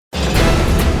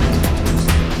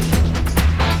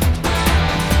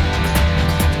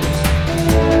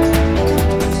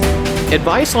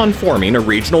advice on forming a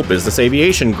regional business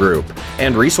aviation group,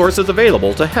 and resources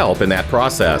available to help in that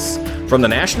process. From the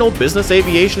National Business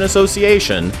Aviation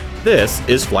Association, this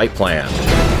is Flight Plan.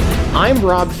 I'm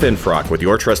Rob Finfrock with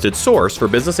your trusted source for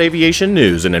business aviation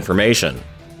news and information.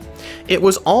 It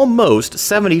was almost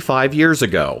 75 years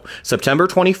ago, September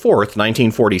 24th,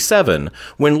 1947,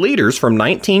 when leaders from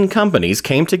 19 companies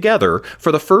came together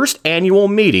for the first annual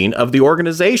meeting of the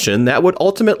organization that would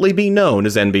ultimately be known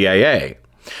as NBAA.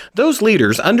 Those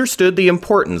leaders understood the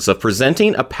importance of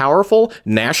presenting a powerful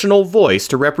national voice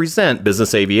to represent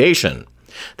business aviation.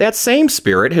 That same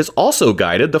spirit has also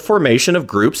guided the formation of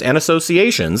groups and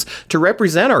associations to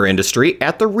represent our industry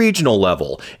at the regional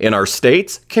level, in our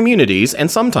states, communities, and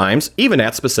sometimes even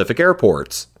at specific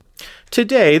airports.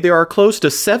 Today, there are close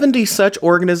to 70 such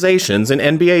organizations in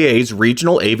NBAA's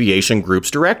Regional Aviation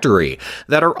Groups directory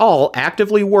that are all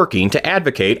actively working to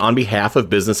advocate on behalf of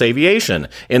business aviation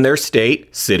in their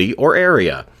state, city, or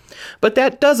area. But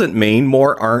that doesn't mean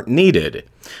more aren't needed.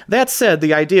 That said,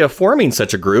 the idea of forming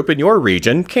such a group in your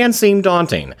region can seem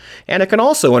daunting, and it can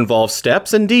also involve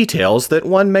steps and details that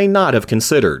one may not have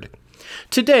considered.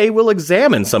 Today, we'll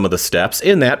examine some of the steps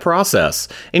in that process,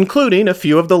 including a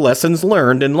few of the lessons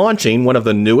learned in launching one of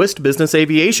the newest business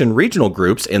aviation regional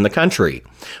groups in the country.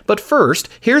 But first,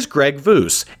 here's Greg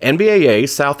Voos, NBAA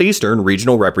Southeastern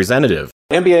Regional Representative.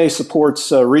 NBAA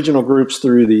supports regional groups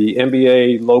through the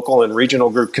NBAA Local and Regional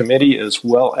Group Committee as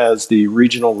well as the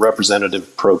Regional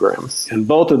Representative Program. And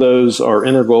both of those are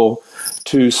integral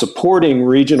to supporting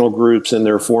regional groups in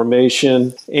their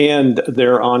formation and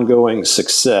their ongoing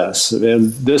success.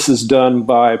 And this is done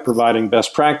by providing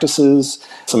best practices,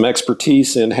 some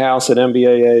expertise in-house at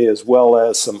NBAA, as well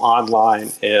as some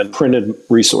online and printed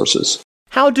resources.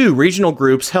 How do regional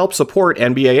groups help support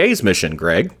NBAA's mission,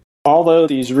 Greg? Although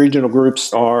these regional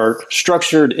groups are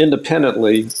structured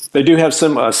independently, they do have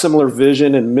a similar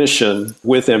vision and mission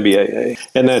with NBAA.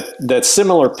 And that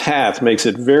similar path makes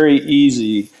it very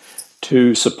easy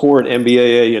to support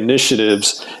NBAA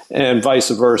initiatives and vice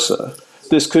versa.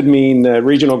 This could mean that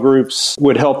regional groups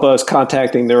would help us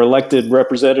contacting their elected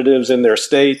representatives in their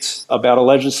states about a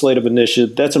legislative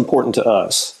initiative that's important to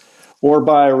us, or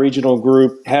by a regional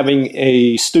group having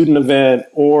a student event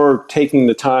or taking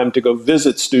the time to go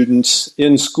visit students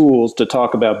in schools to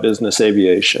talk about business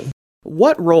aviation.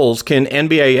 What roles can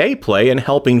NBAA play in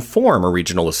helping form a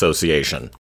regional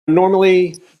association?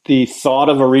 Normally, the thought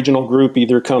of a regional group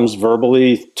either comes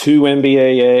verbally to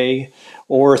NBAA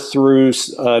or through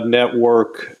a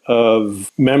network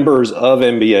of members of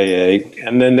NBAA,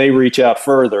 and then they reach out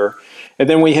further. And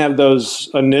then we have those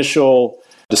initial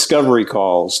discovery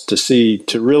calls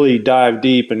to really dive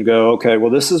deep and go, okay,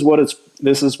 well, this is what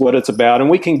it's about. And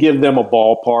we can give them a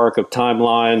ballpark of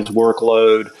timelines,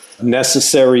 workload,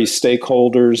 necessary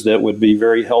stakeholders that would be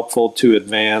very helpful to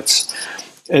advance.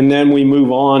 And then we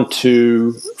move on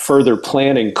to further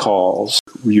planning calls.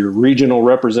 Your regional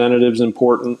representative is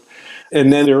important.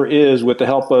 And then there is, with the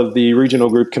help of the Regional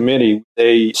Group Committee,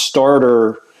 a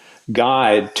starter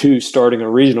guide to starting a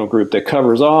regional group that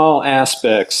covers all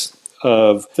aspects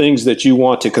of things that you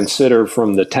want to consider,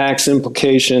 from the tax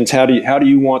implications. How do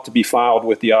you want to be filed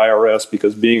with the IRS?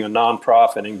 Because being a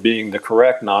nonprofit and being the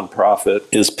correct nonprofit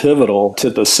is pivotal to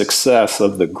the success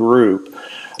of the group.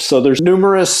 So there's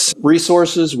numerous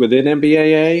resources within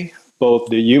NBAA, both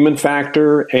the human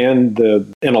factor and the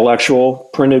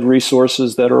intellectual printed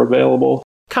resources that are available.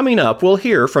 Coming up, we'll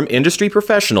hear from industry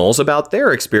professionals about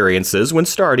their experiences when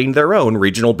starting their own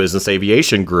regional business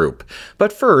aviation group.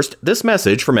 But first, this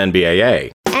message from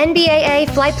NBAA.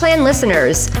 NBAA Flight Plan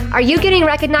listeners, are you getting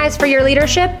recognized for your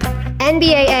leadership?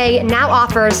 NBAA now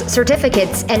offers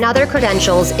certificates and other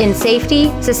credentials in safety,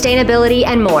 sustainability,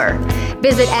 and more.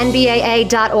 Visit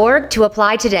nbaa.org to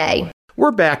apply today.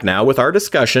 We're back now with our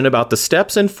discussion about the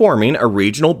steps in forming a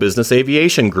regional business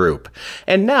aviation group.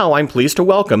 And now I'm pleased to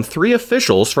welcome three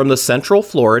officials from the Central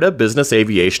Florida Business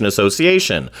Aviation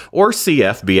Association, or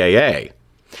CFBAA.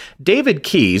 David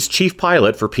Keys, Chief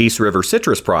Pilot for Peace River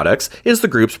Citrus Products, is the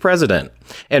group's president,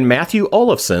 and Matthew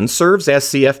Olafson serves as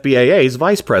CFBAA's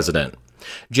vice president.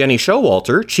 Jenny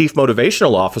Showalter, Chief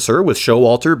Motivational Officer with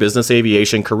Showalter Business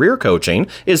Aviation Career Coaching,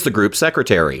 is the group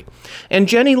secretary. And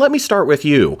Jenny, let me start with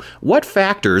you. What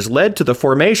factors led to the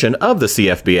formation of the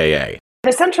CFBAA?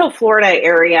 The Central Florida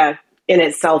area in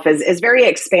itself is very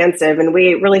expansive, and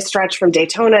we really stretch from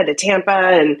Daytona to Tampa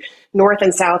and north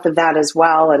and south of that as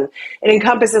well. And it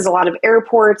encompasses a lot of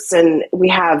airports, and we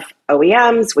have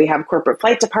OEMs, we have corporate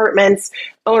flight departments,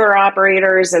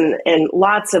 owner-operators, and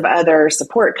lots of other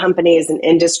support companies and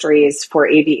industries for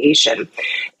aviation.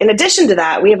 In addition to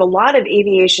that, we have a lot of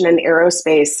aviation and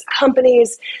aerospace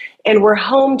companies And we're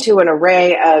home to an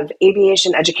array of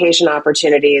aviation education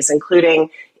opportunities, including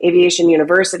aviation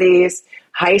universities,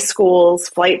 high schools,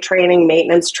 flight training,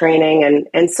 maintenance training,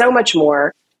 and so much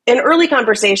more. In early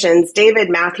conversations, David,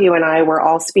 Matthew, and I were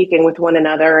all speaking with one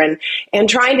another and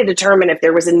trying to determine if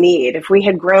there was a need, if we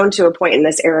had grown to a point in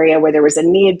this area where there was a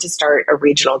need to start a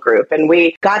regional group. And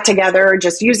we got together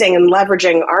just using and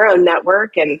leveraging our own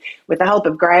network and with the help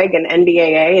of Greg and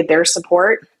NBAA, their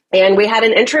support. And we had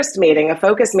an interest meeting, a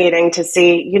focus meeting to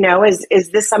see,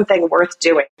 is this something worth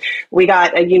doing? We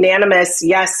got a unanimous,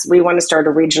 yes, we want to start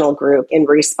a regional group in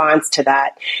response to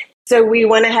that. So we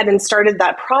went ahead and started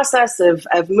that process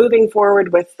of moving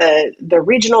forward with the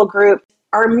regional group.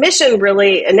 Our mission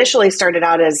really initially started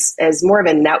out as more of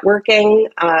a networking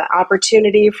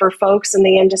opportunity for folks in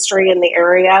the industry in the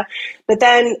area. But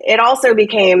then it also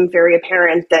became very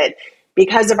apparent that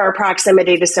because of our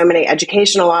proximity to so many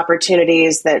educational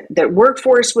opportunities, that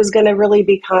workforce was going to really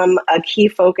become a key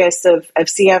focus of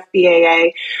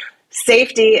CFBAA.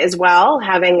 Safety as well,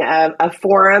 having a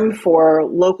forum for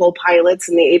local pilots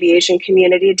in the aviation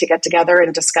community to get together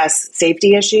and discuss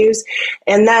safety issues.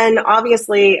 And then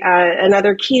obviously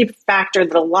another key factor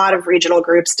that a lot of regional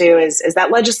groups do is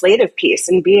that legislative piece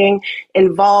and being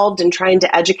involved in trying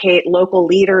to educate local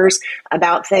leaders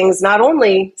about things, not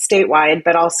only statewide,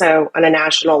 but also on a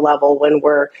national level when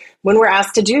we're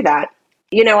asked to do that.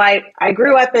 I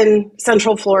grew up in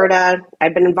Central Florida.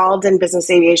 I've been involved in business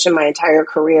aviation my entire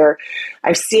career.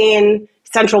 I've seen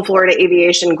Central Florida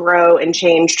aviation grow and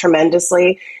change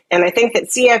tremendously. And I think that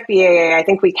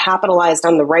CFBAA, we capitalized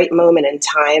on the right moment in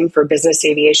time for business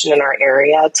aviation in our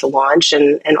area to launch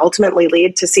and ultimately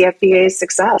lead to CFBAA's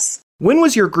success. When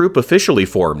was your group officially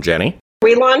formed, Jenny?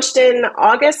 We launched in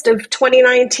August of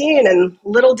 2019, and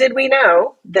little did we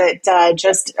know that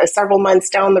just several months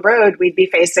down the road, we'd be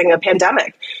facing a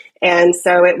pandemic. And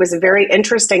so it was a very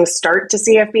interesting start to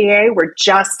CFBAA. We're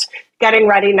just getting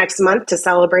ready next month to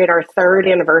celebrate our third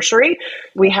anniversary.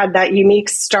 We had that unique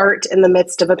start in the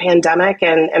midst of a pandemic.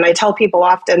 And I tell people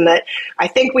often that I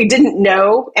think we didn't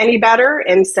know any better.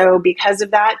 And so because of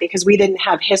that, because we didn't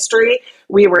have history,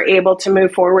 we were able to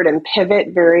move forward and pivot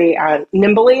very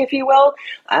nimbly, if you will,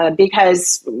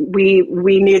 because we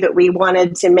knew that we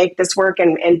wanted to make this work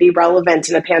and be relevant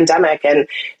in a pandemic. And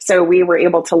so we were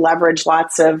able to leverage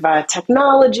lots of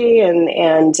technology and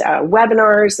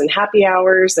webinars and happy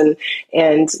hours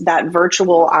and that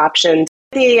virtual option.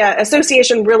 The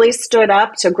association really stood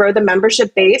up to grow the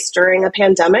membership base during a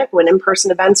pandemic when in-person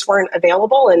events weren't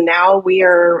available. And now we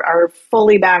are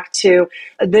fully back to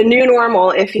the new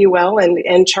normal, if you will,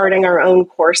 and charting our own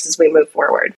course as we move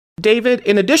forward. David,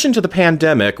 in addition to the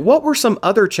pandemic, what were some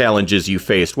other challenges you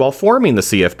faced while forming the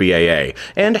CFBAA,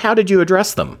 and how did you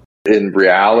address them? In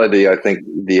reality, I think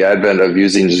the advent of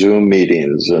using Zoom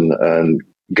meetings and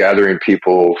gathering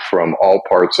people from all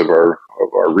parts of our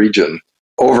region,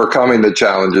 overcoming the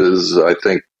challenges, I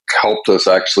think, helped us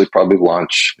actually probably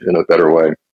launch in a better way.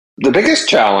 The biggest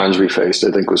challenge we faced,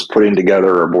 I think, was putting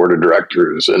together our board of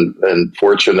directors. And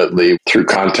fortunately, through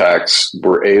contacts,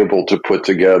 we're able to put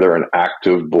together an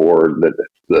active board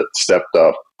that stepped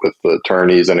up with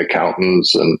attorneys and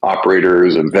accountants and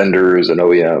operators and vendors and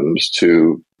OEMs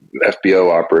to FBO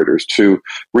operators to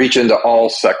reach into all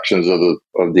sections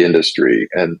of the industry.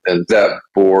 And that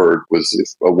board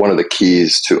was one of the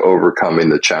keys to overcoming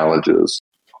the challenges.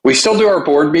 We still do our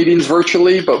board meetings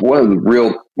virtually, but one of the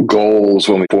real goals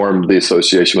when we formed the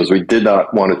association was we did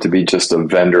not want it to be just a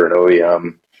vendor and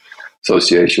OEM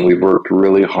association. We worked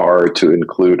really hard to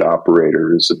include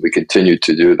operators, and we continue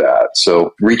to do that.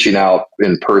 So reaching out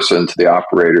in person to the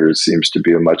operators seems to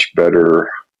be a much better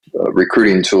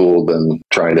recruiting tool than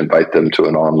trying to invite them to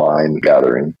an online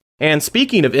gathering. And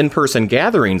speaking of in-person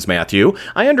gatherings, Matthew,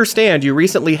 I understand you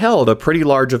recently held a pretty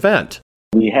large event.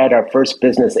 We had our first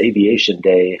Business Aviation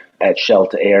Day at Shell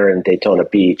to Air in Daytona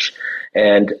Beach.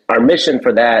 And our mission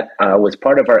for that was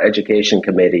part of our education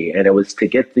committee, and it was to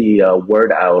get the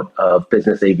word out of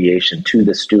business aviation to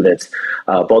the students,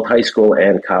 both high school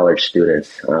and college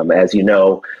students. As you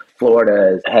know,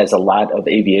 Florida has a lot of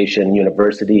aviation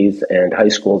universities and high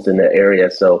schools in the area,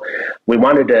 so we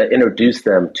wanted to introduce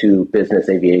them to business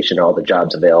aviation, all the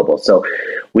jobs available. So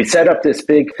we set up this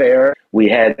big fair. We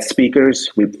had speakers.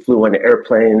 We flew on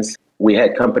airplanes. We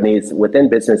had companies within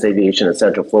business aviation in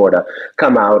Central Florida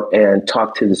come out and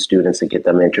talk to the students and get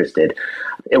them interested.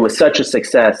 It was such a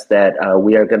success that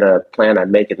we are going to plan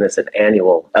on making this an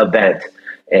annual event.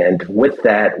 And with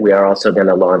that, we are also going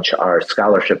to launch our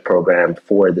scholarship program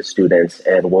for the students,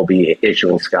 and we'll be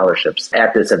issuing scholarships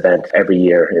at this event every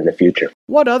year in the future.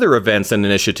 What other events and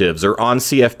initiatives are on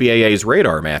CFBAA's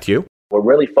radar, Matthew? We're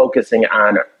really focusing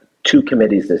on two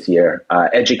committees this year,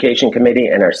 education committee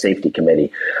and our safety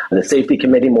committee. The safety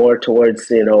committee more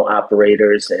towards,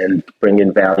 operators and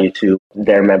bringing value to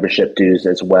their membership dues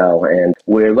as well. And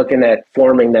we're looking at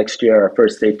forming next year our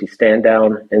first safety stand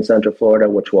down in Central Florida,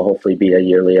 which will hopefully be a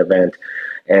yearly event.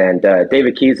 And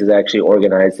David Keys is actually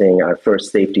organizing our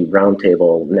first safety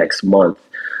roundtable next month,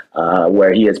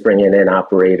 where he is bringing in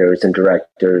operators and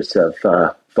directors of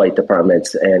flight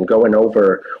departments and going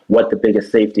over what the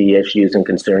biggest safety issues and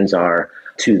concerns are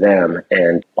to them,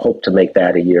 and hope to make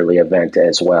that a yearly event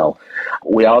as well.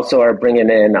 We also are bringing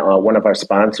in one of our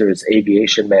sponsors,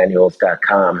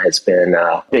 aviationmanuals.com, has been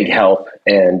a big help,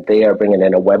 and they are bringing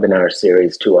in a webinar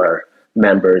series to our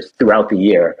members throughout the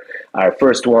year. Our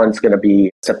first one's going to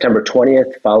be September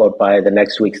 20th, followed by the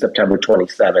next week, September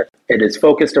 27th. It is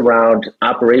focused around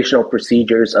operational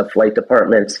procedures of flight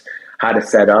departments, how to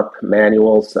set up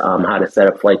manuals, how to set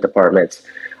up flight departments.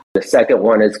 The second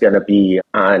one is going to be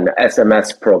on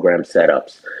SMS program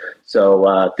setups.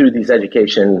 So through these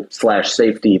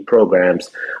education/safety programs,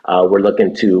 we're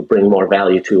looking to bring more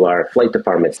value to our flight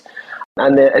departments.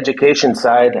 On the education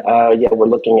side, we're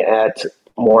looking at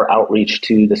more outreach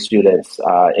to the students,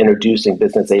 introducing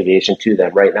business aviation to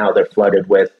them. Right now, they're flooded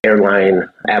with airline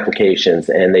applications,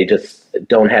 and they just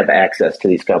don't have access to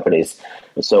these companies.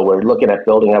 So we're looking at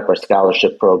building up our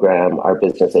scholarship program, our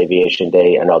Business Aviation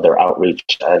Day, and other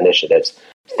outreach initiatives.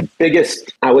 The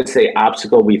biggest, I would say,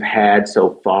 obstacle we've had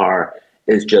so far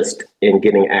is just in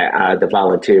getting the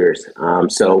volunteers.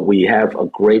 So we have a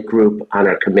great group on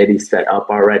our committee set up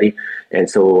already. And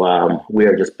so we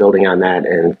are just building on that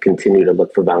and continue to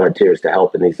look for volunteers to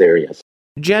help in these areas.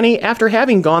 Jenny, after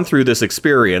having gone through this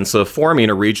experience of forming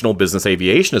a regional business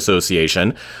aviation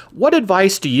association, what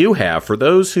advice do you have for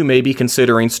those who may be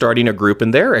considering starting a group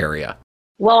in their area?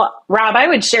 Well, Rob, I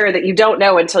would share that you don't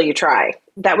know until you try.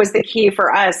 That was the key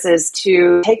for us, is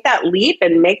to take that leap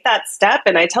and make that step.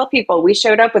 And I tell people, we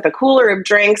showed up with a cooler of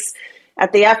drinks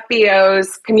at the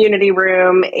FBO's community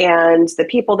room, and the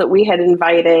people that we had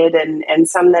invited and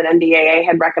some that NBAA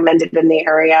had recommended in the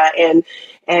area.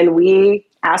 And we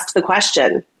asked the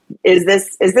question, is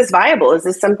this viable? Is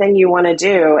this something you want to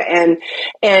do? And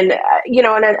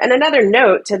another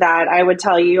note to that, I would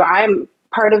tell you, I'm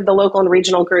part of the local and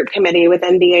regional group committee with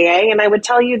NBAA. And I would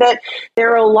tell you that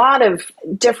there are a lot of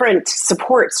different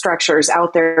support structures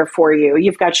out there for you.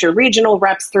 You've got your regional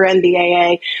reps through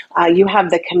NBAA. You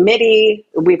have the committee.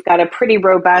 We've got a pretty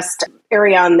robust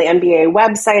area on the NBAA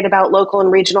website about local and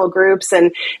regional groups.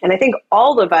 And I think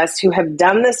all of us who have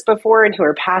done this before and who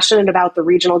are passionate about the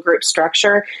regional group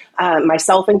structure,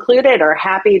 myself included, are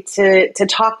happy to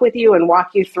talk with you and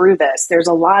walk you through this. There's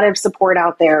a lot of support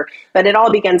out there, but it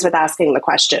all begins with asking the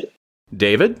question.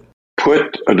 David?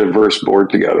 Put a diverse board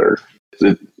together.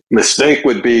 The mistake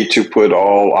would be to put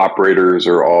all operators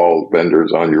or all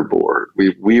vendors on your board.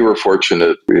 We were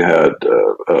fortunate. We had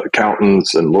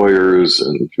accountants and lawyers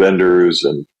and vendors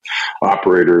and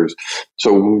operators.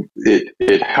 So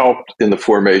it helped in the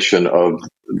formation of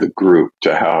the group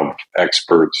to have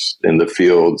experts in the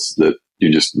fields that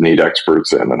you just need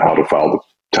experts in, and how to file the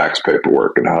tax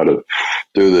paperwork and how to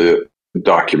do the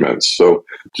documents. So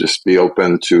just be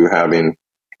open to having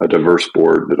a diverse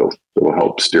board that'll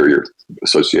help steer your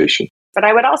association. But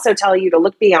I would also tell you to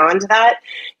look beyond that.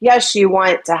 Yes, you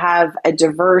want to have a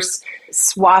diverse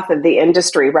swath of the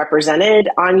industry represented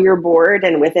on your board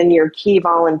and within your key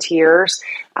volunteers.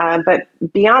 But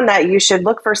beyond that, you should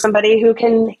look for somebody who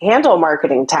can handle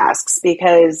marketing tasks,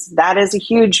 because that is a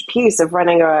huge piece of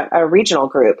running a regional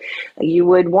group. You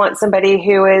would want somebody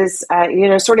who is,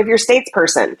 sort of your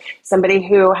statesperson, somebody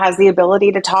who has the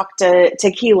ability to talk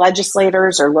to key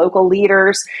legislators or local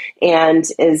leaders and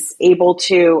is able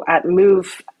to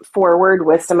move forward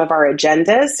with some of our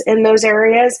agendas in those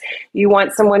areas. You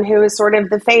want someone who is sort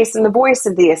of the face and the voice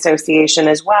of the association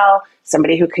as well,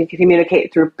 somebody who can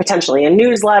communicate through potentially a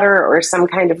newsletter or some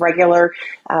kind of regular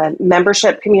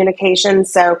membership communication.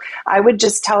 So I would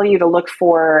just tell you to look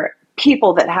for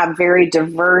people that have very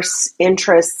diverse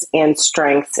interests and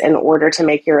strengths in order to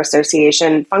make your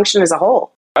association function as a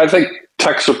whole. I think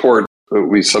tech support,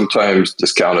 we sometimes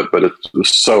discount it, but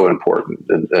it's so important.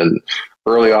 And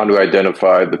early on to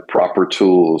identify the proper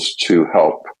tools to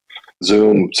help.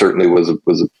 Zoom certainly was a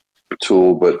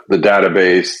tool, but the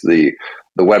database, the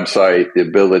website, the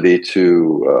ability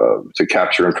to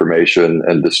capture information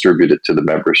and distribute it to the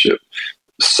membership,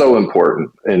 so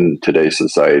important in today's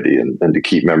society, and to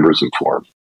keep members informed.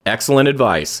 Excellent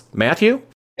advice. Matthew?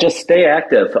 Just stay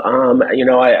active.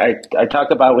 I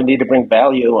talk about we need to bring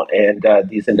value and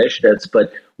these initiatives,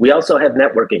 but we also have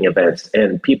networking events,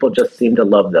 and people just seem to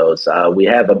love those. We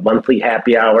have a monthly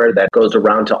happy hour that goes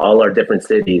around to all our different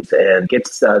cities and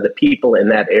gets the people in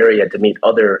that area to meet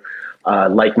other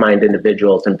like-minded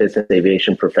individuals and business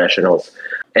aviation professionals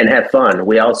and have fun.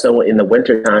 We also, in the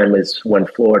wintertime, is when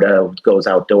Florida goes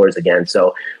outdoors again.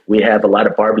 So we have a lot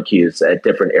of barbecues at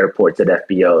different airports at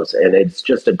FBOs, and it's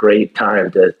just a great time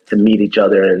to meet each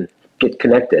other and get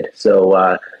connected.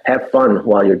 So have fun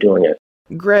while you're doing it.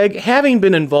 Greg, having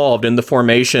been involved in the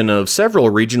formation of several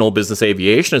regional business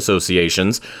aviation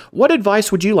associations, what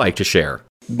advice would you like to share?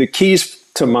 The keys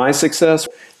to my success,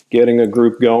 getting a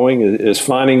group going, is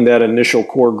finding that initial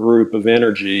core group of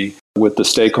energy with the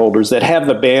stakeholders that have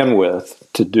the bandwidth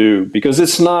to do, because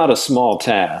it's not a small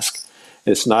task.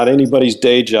 It's not anybody's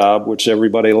day job, which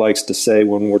everybody likes to say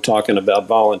when we're talking about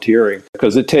volunteering,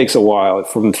 because it takes a while.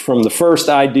 From the first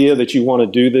idea that you want to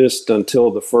do this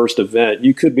until the first event,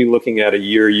 you could be looking at a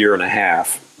year and a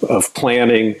half of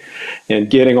planning and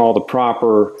getting all the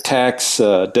proper tax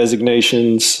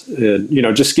designations,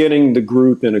 just getting the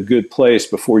group in a good place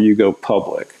before you go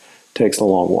public. Takes a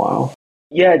long while.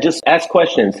 Yeah, just ask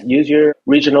questions. Use your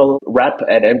regional rep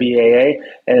at NBAA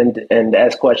and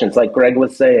ask questions. Like Greg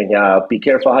was saying, be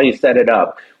careful how you set it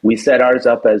up. We set ours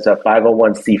up as a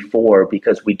 501c4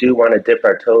 because we do want to dip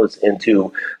our toes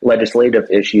into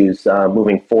legislative issues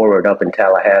moving forward up in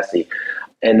Tallahassee.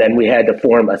 And then we had to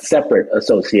form a separate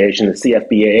association, the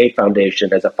CFBAA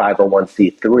Foundation, as a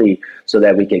 501c3 so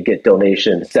that we could get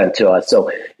donations sent to us. So,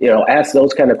 ask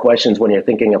those kind of questions when you're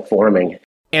thinking of forming.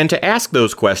 And to ask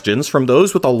those questions from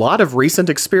those with a lot of recent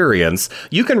experience,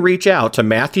 you can reach out to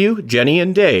Matthew, Jenny,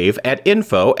 and Dave at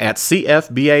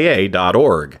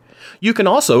info@cfbaa.org. You can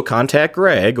also contact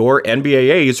Greg or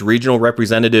NBAA's regional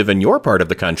representative in your part of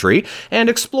the country and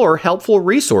explore helpful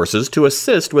resources to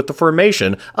assist with the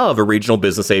formation of a regional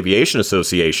business aviation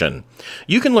association.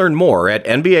 You can learn more at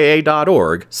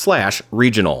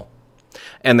nbaa.org/regional.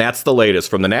 And that's the latest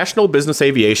from the National Business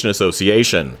Aviation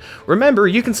Association. Remember,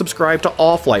 you can subscribe to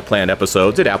all Flight Plan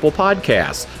episodes at Apple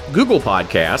Podcasts, Google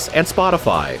Podcasts, and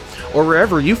Spotify, or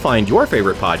wherever you find your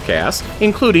favorite podcasts,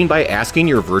 including by asking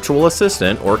your virtual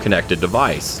assistant or connected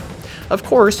device. Of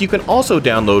course, you can also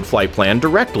download Flight Plan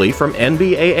directly from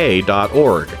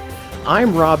nbaa.org.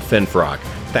 I'm Rob Finfrock.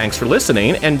 Thanks for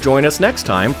listening, and join us next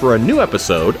time for a new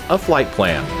episode of Flight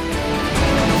Plan.